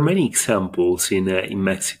 there are many examples in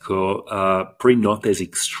Mexico, probably not as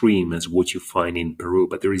extreme as what you find in Peru,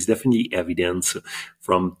 but there is definitely evidence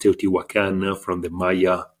from Teotihuacan, from the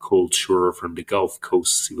Maya culture, from the Gulf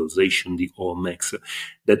Coast civilization, the Olmecs,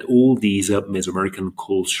 that all these Mesoamerican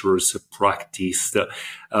cultures practiced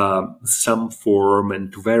some form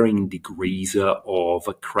and to varying degrees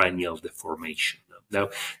of cranial deformation. Now,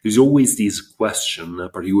 there's always this question,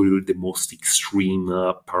 particularly the most extreme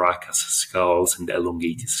Paracas skulls and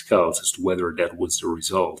elongated skulls, as to whether that was the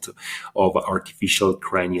result of artificial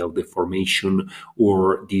cranial deformation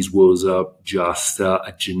or this was just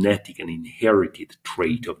a genetic and inherited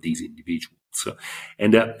trait of these individuals.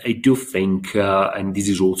 And I do think, and this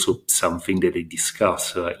is also something that I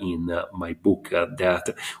discuss in my book,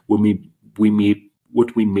 that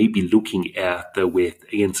what we may be looking at with,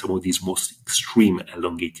 again, some of these most extreme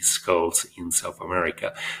elongated skulls in South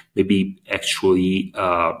America, maybe actually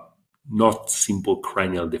not simple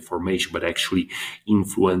cranial deformation, but actually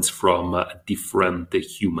influence from different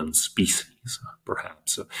human species,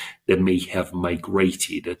 perhaps, that may have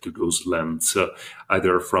migrated to those lands,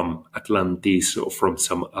 either from Atlantis or from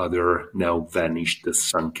some other now vanished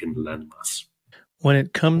sunken landmass. When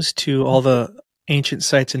it comes to all the ancient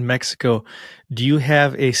sites in Mexico, do you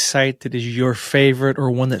have a site that is your favorite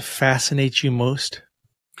or one that fascinates you most?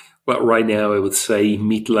 Well, right now I would say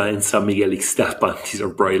Mitla and San Miguel Ixtapan. These are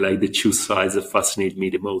probably like the two sites that fascinate me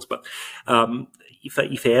the most. But if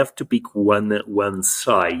I have to pick one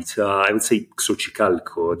site, I would say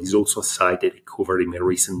Xochicalco. There's also a site that I covered in my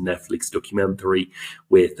recent Netflix documentary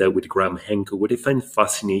with Graham Hancock. What I find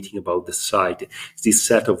fascinating about the site is this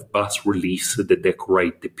set of bas reliefs that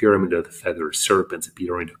decorate the Pyramid of the Feathered Serpents, the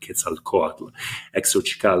Pyramid of Quetzalcoatl, at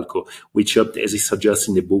Xochicalco, which, as I suggest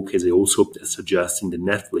in the book, as I also suggest in the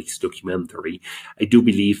Netflix documentary, I do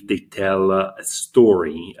believe they tell a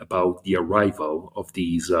story about the arrival of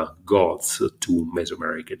these gods to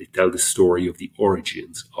Mesoamerica. They tell the story of the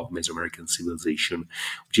origins of Mesoamerican civilization,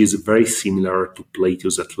 which is very similar to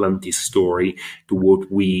Plato's Atlantis story, to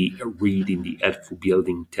what we read in the Edfu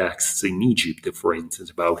building texts in Egypt, for instance,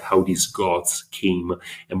 about how these gods came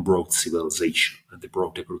and brought civilization. They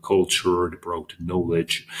brought agriculture, they brought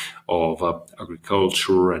knowledge of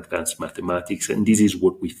agriculture, advanced mathematics, and this is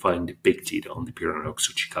what we find depicted on the Pyramid of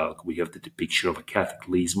Xochicalco. We have the depiction of a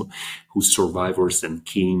cataclysm whose survivors then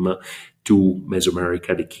came to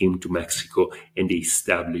Mesoamerica, they came to Mexico, and they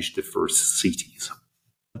established the first cities.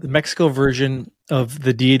 The Mexico version of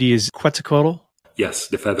the deity is Quetzalcoatl? Yes,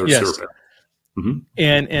 the feathered serpent. Mm-hmm.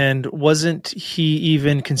 And wasn't he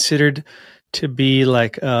even considered to be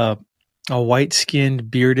like a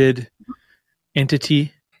white-skinned, bearded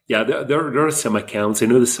entity? Yeah, there are some accounts. I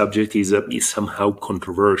know the subject is somehow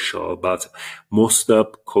controversial, but most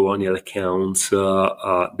colonial accounts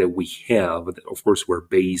that we have, of course, were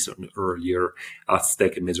based on earlier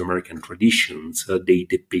Aztec and Mesoamerican traditions. They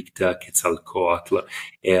depict Quetzalcoatl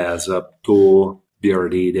as a tall,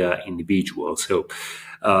 bearded individual. So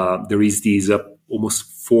there is this almost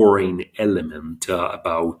foreign element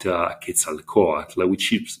about Quetzalcoatl,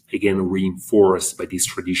 which is again reinforced by this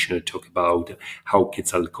tradition to talk about how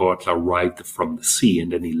Quetzalcoatl arrived from the sea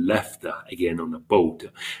and then he left again on a boat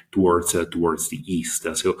towards the east.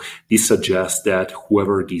 So this suggests that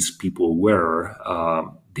whoever these people were,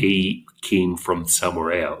 they came from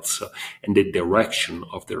somewhere else, and the direction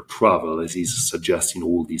of their travel, as is suggesting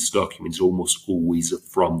all these documents, almost always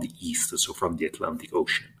from the east, so from the Atlantic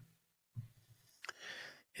Ocean.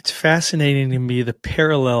 It's fascinating to me the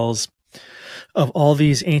parallels of all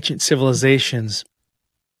these ancient civilizations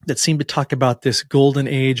that seem to talk about this golden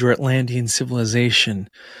age or Atlantean civilization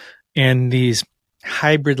and these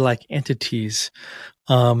hybrid-like entities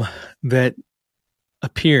that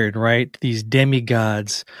appeared, right? These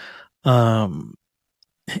demigods, and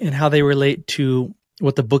how they relate to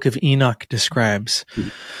what the Book of Enoch describes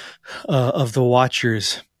of the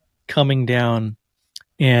Watchers coming down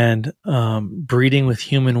and breeding with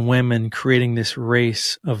human women, creating this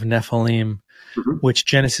race of Nephilim, which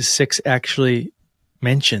Genesis 6 actually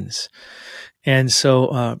mentions. And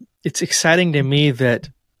so it's exciting to me that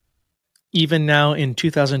even now in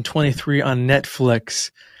 2023 on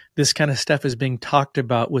Netflix, this kind of stuff is being talked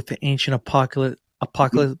about with the Ancient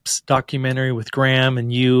Apocalypse documentary with Graham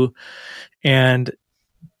and you. And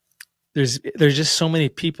there's just so many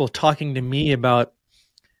people talking to me about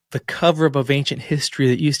the cover up of ancient history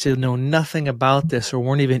that used to know nothing about this or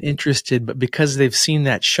weren't even interested, but because they've seen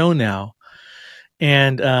that show now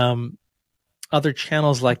and other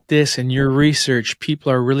channels like this and your research,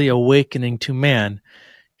 people are really awakening to, man,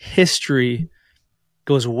 history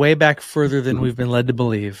goes way back further than we've been led to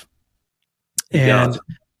believe. And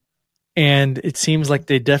it seems like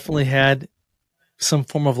they definitely had some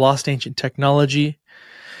form of lost ancient technology,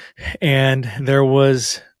 and there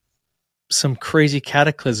was some crazy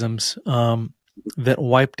cataclysms that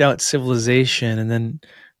wiped out civilization, and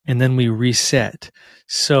then we reset.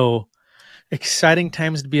 So exciting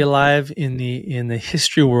times to be alive in the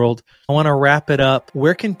history world. I want to wrap it up.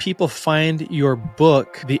 Where can people find your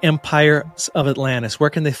book, The Empires of Atlantis? Where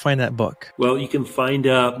can they find that book? Well, you can find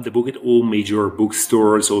the book at all major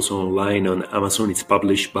bookstores, also online on Amazon. It's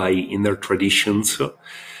published by Inner Traditions.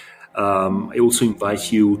 I also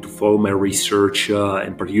invite you to follow my research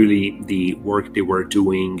and particularly the work they were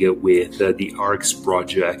doing with the ARCS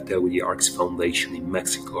project, with the ARCS Foundation in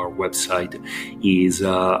Mexico. Our website is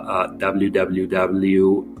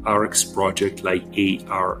www.arxproject, like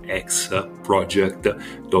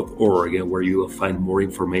arxproject.org, where you will find more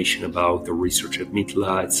information about the research at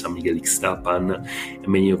Mitla, at San Miguel Ixtapan, and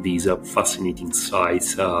many of these fascinating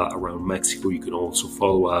sites around Mexico. You can also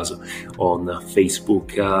follow us on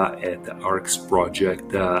Facebook at ARCS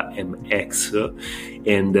Project MX,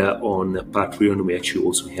 and on Patreon. We actually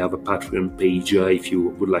also have a Patreon page if you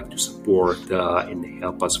would like to support and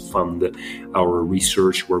help us fund our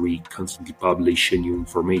research, where we constantly publish new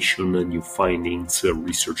information, new findings,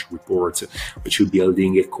 research reports, which will be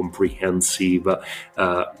building a comprehensive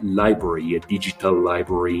library, a digital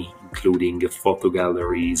library, including photo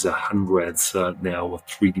galleries, hundreds now of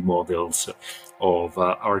 3D models of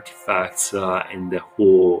artifacts and the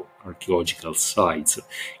whole archaeological sites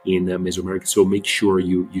in Mesoamerica. So make sure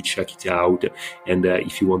you check it out. And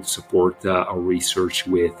if you want to support our research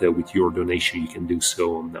with your donation, you can do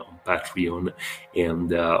so on Patreon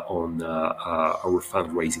and on our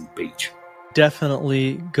fundraising page.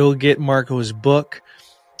 Definitely go get Marco's book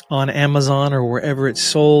on Amazon or wherever it's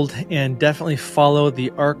sold, and definitely follow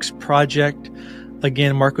the ARCS Project.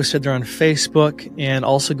 Again, Marco said they're on Facebook, and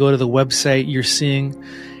also go to the website you're seeing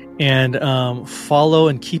and follow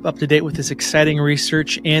and keep up to date with this exciting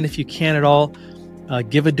research. And if you can at all,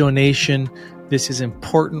 give a donation. This is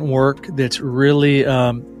important work that's really,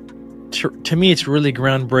 to me, it's really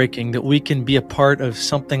groundbreaking that we can be a part of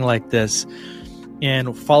something like this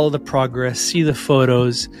and follow the progress, see the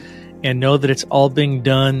photos, and know that it's all being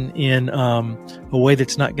done in a way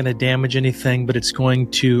that's not going to damage anything, but it's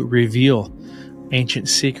going to reveal ancient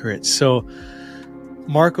secrets. So,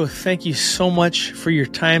 Marco, thank you so much for your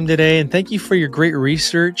time today, and thank you for your great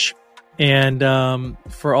research and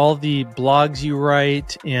for all the blogs you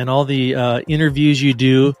write and all the interviews you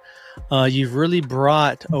do. You've really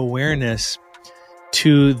brought awareness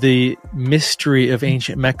to the mystery of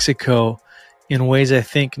ancient Mexico in ways I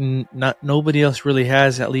think nobody else really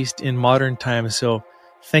has, at least in modern times. So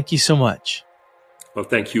Thank you so much. Well,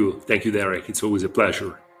 thank you. Thank you, Derek. It's always a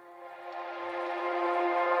pleasure.